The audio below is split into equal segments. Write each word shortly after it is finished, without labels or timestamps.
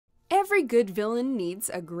Every good villain needs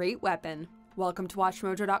a great weapon. Welcome to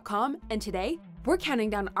WatchMojo.com, and today, we're counting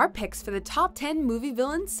down our picks for the top 10 movie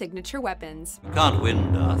villains' signature weapons. You can't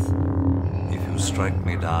win, Darth. If you strike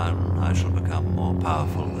me down, I shall become more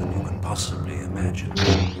powerful than you can possibly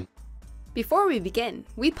imagine. Before we begin,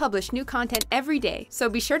 we publish new content every day, so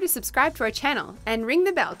be sure to subscribe to our channel and ring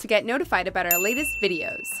the bell to get notified about our latest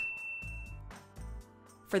videos.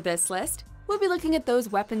 For this list, we'll be looking at those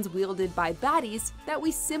weapons wielded by baddies that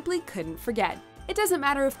we simply couldn't forget. It doesn't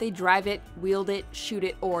matter if they drive it, wield it, shoot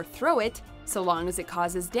it, or throw it, so long as it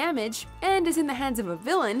causes damage and is in the hands of a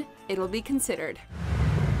villain, it'll be considered.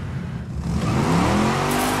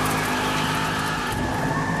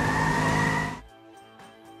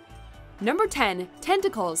 Number 10.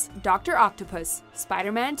 Tentacles, Dr. Octopus,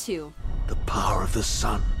 Spider-Man 2. The power of the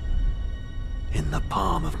sun in the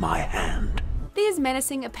palm of my hand. These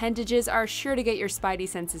menacing appendages are sure to get your spidey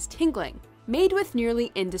senses tingling. Made with nearly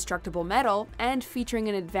indestructible metal and featuring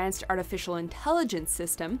an advanced artificial intelligence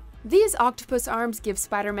system, these octopus arms give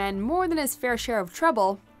Spider-Man more than his fair share of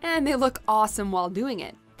trouble, and they look awesome while doing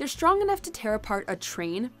it. They're strong enough to tear apart a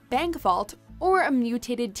train, bank vault, or a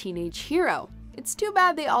mutated teenage hero. It's too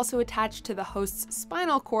bad they also attach to the host's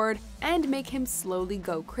spinal cord and make him slowly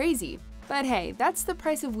go crazy. But hey, that's the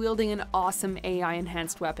price of wielding an awesome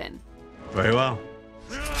AI-enhanced weapon. Very well.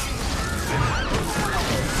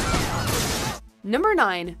 Number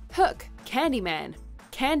 9. Hook, Candyman,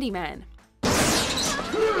 Candyman.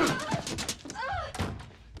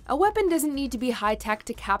 A weapon doesn't need to be high-tech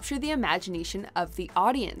to capture the imagination of the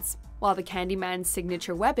audience. While the Candyman's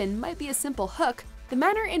signature weapon might be a simple hook, the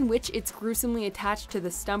manner in which it's gruesomely attached to the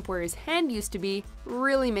stump where his hand used to be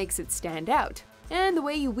really makes it stand out. And the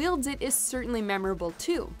way he wields it is certainly memorable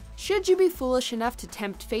too. Should you be foolish enough to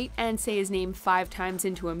tempt fate and say his name 5 times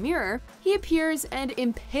into a mirror, he appears and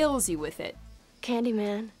impales you with it.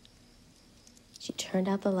 Candyman. She turned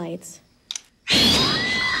out the lights.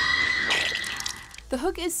 The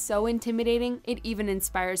hook is so intimidating, it even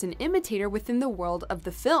inspires an imitator within the world of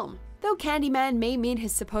the film. Though Candyman may meet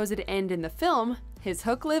his supposed end in the film, his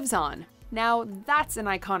hook lives on. Now that's an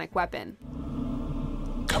iconic weapon.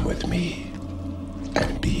 Come with me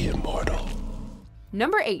and be immortal.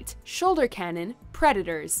 Number 8. Shoulder Cannon,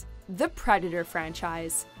 Predators, the Predator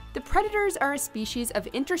franchise. The Predators are a species of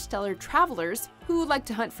interstellar travelers who like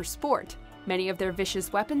to hunt for sport. Many of their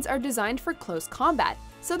vicious weapons are designed for close combat,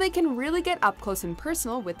 so they can really get up close and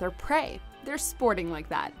personal with their prey. They're sporting like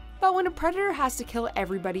that. But when a predator has to kill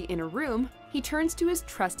everybody in a room, he turns to his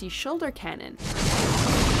trusty shoulder cannon.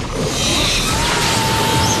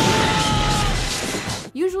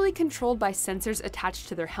 Usually controlled by sensors attached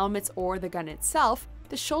to their helmets or the gun itself,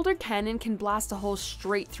 the shoulder cannon can blast a hole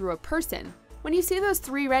straight through a person. When you see those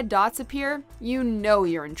 3 red dots appear, you know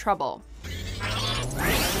you're in trouble.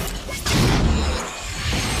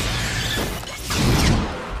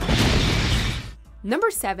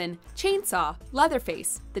 Number 7. Chainsaw,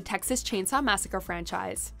 Leatherface, the Texas Chainsaw Massacre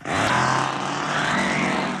franchise.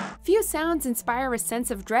 Few sounds inspire a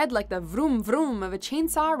sense of dread like the vroom vroom of a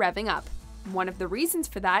chainsaw revving up. One of the reasons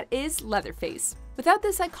for that is Leatherface. Without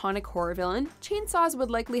this iconic horror villain, chainsaws would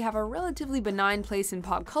likely have a relatively benign place in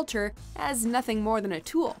pop culture as nothing more than a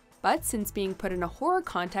tool. But since being put in a horror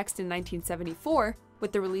context in 1974,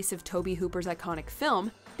 with the release of Tobe Hooper's iconic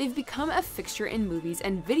film, they've become a fixture in movies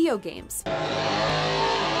and video games.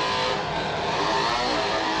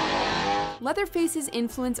 Leatherface's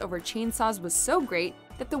influence over chainsaws was so great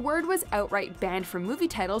that the word was outright banned from movie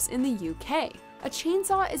titles in the UK. A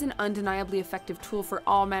chainsaw is an undeniably effective tool for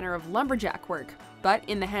all manner of lumberjack work, but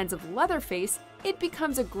in the hands of Leatherface, it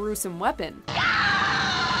becomes a gruesome weapon.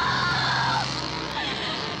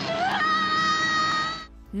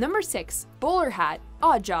 Number 6. Bowler Hat,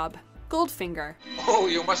 Oddjob, Goldfinger. Oh,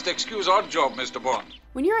 you must excuse Oddjob, Mr. Bond.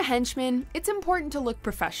 When you're a henchman, it's important to look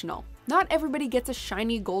professional. Not everybody gets a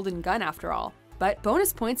shiny golden gun after all, but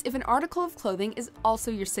bonus points if an article of clothing is also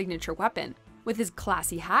your signature weapon. With his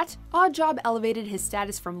classy hat, Oddjob elevated his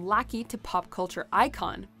status from lackey to pop culture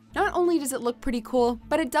icon. Not only does it look pretty cool,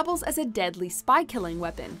 but it doubles as a deadly spy-killing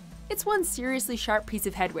weapon. It's one seriously sharp piece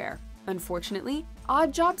of headwear. Unfortunately,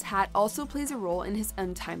 Oddjob's hat also plays a role in his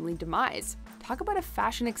untimely demise. Talk about a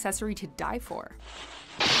fashion accessory to die for.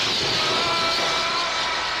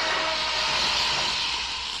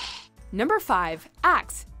 Number 5.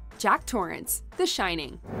 Axe, Jack Torrance, The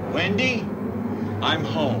Shining. Wendy, I'm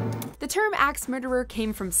home. The term axe murderer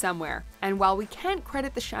came from somewhere, and while we can't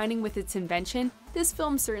credit The Shining with its invention, this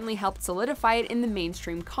film certainly helped solidify it in the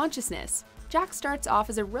mainstream consciousness. Jack starts off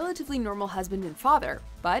as a relatively normal husband and father,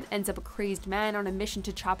 but ends up a crazed man on a mission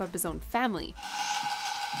to chop up his own family.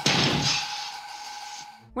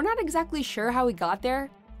 We're not exactly sure how he got there,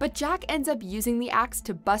 but Jack ends up using the axe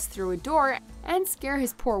to bust through a door and scare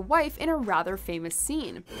his poor wife in a rather famous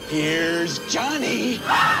scene. Here's Johnny!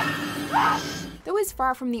 Though he's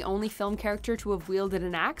far from the only film character to have wielded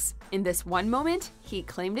an axe, in this one moment, he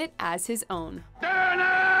claimed it as his own.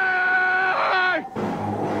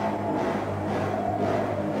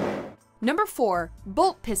 Number 4.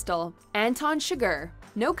 Bolt Pistol, Anton Chigurh,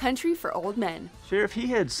 No Country for Old Men. Sheriff, he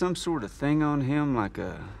had some sort of thing on him, like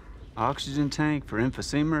a oxygen tank for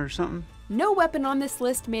emphysema or something? No weapon on this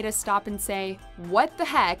list made us stop and say, what the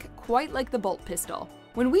heck, quite like the bolt pistol.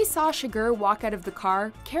 When we saw Chigurh walk out of the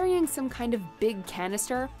car carrying some kind of big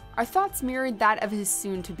canister, our thoughts mirrored that of his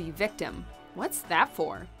soon-to-be victim. What's that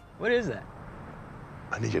for? What is that?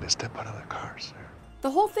 I need you to step out of the car, sir.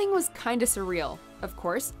 The whole thing was kinda surreal. Of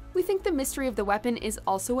course, we think the mystery of the weapon is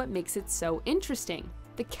also what makes it so interesting.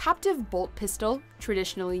 The captive bolt pistol,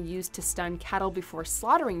 traditionally used to stun cattle before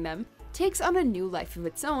slaughtering them, takes on a new life of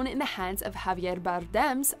its own in the hands of Javier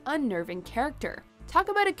Bardem's unnerving character. Talk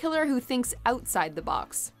about a killer who thinks outside the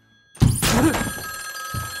box.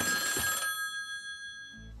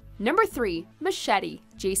 Number 3. Machete,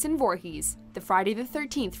 Jason Voorhees, the Friday the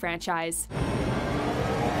 13th franchise.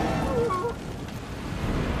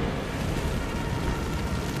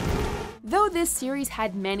 Though this series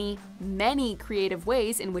had many creative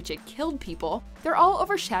ways in which it killed people, they're all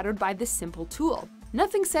overshadowed by this simple tool.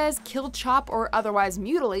 Nothing says kill, chop, or otherwise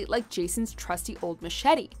mutilate like Jason's trusty old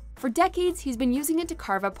machete. For decades, he's been using it to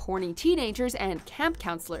carve up horny teenagers and camp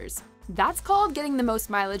counselors. That's called getting the most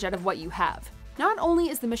mileage out of what you have. Not only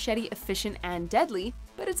is the machete efficient and deadly,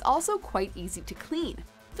 but it's also quite easy to clean.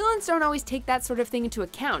 Villains don't always take that sort of thing into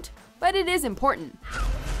account, but it is important.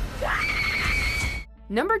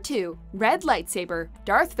 Number 2. Red Lightsaber,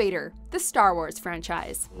 Darth Vader, the Star Wars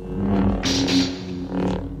franchise.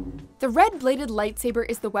 The red-bladed lightsaber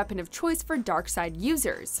is the weapon of choice for dark side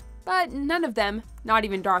users, but none of them, not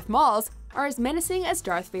even Darth Maul's, are as menacing as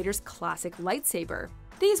Darth Vader's classic lightsaber.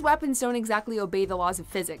 These weapons don't exactly obey the laws of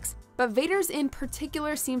physics, but Vader's in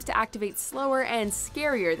particular seems to activate slower and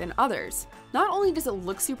scarier than others. Not only does it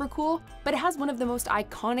look super cool, but it has one of the most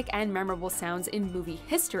iconic and memorable sounds in movie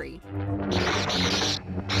history.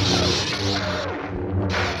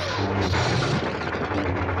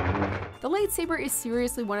 The lightsaber is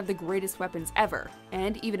seriously one of the greatest weapons ever,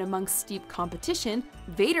 and even amongst steep competition,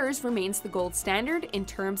 Vader's remains the gold standard in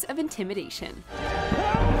terms of intimidation.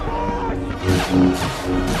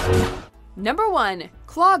 Number 1.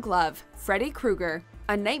 Claw Glove, Freddy Krueger,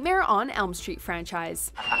 A Nightmare on Elm Street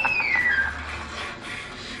franchise.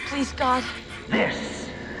 Please, God. This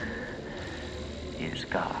is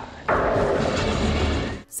God.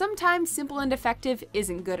 Sometimes simple and effective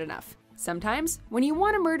isn't good enough. Sometimes, when you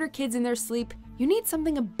want to murder kids in their sleep, you need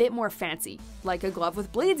something a bit more fancy, like a glove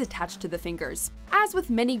with blades attached to the fingers. As with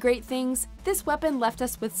many great things, this weapon left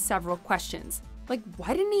us with several questions. Like,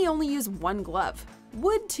 why didn't he only use one glove?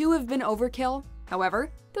 Would 2 have been overkill?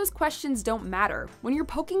 However, those questions don't matter when you're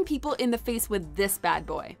poking people in the face with this bad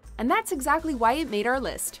boy. And that's exactly why it made our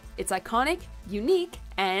list. It's iconic, unique,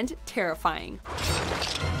 and terrifying.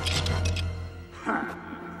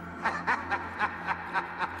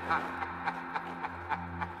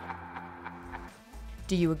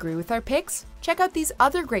 Do you agree with our picks? Check out these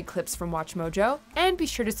other great clips from WatchMojo, and be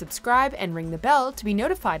sure to subscribe and ring the bell to be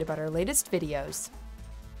notified about our latest videos.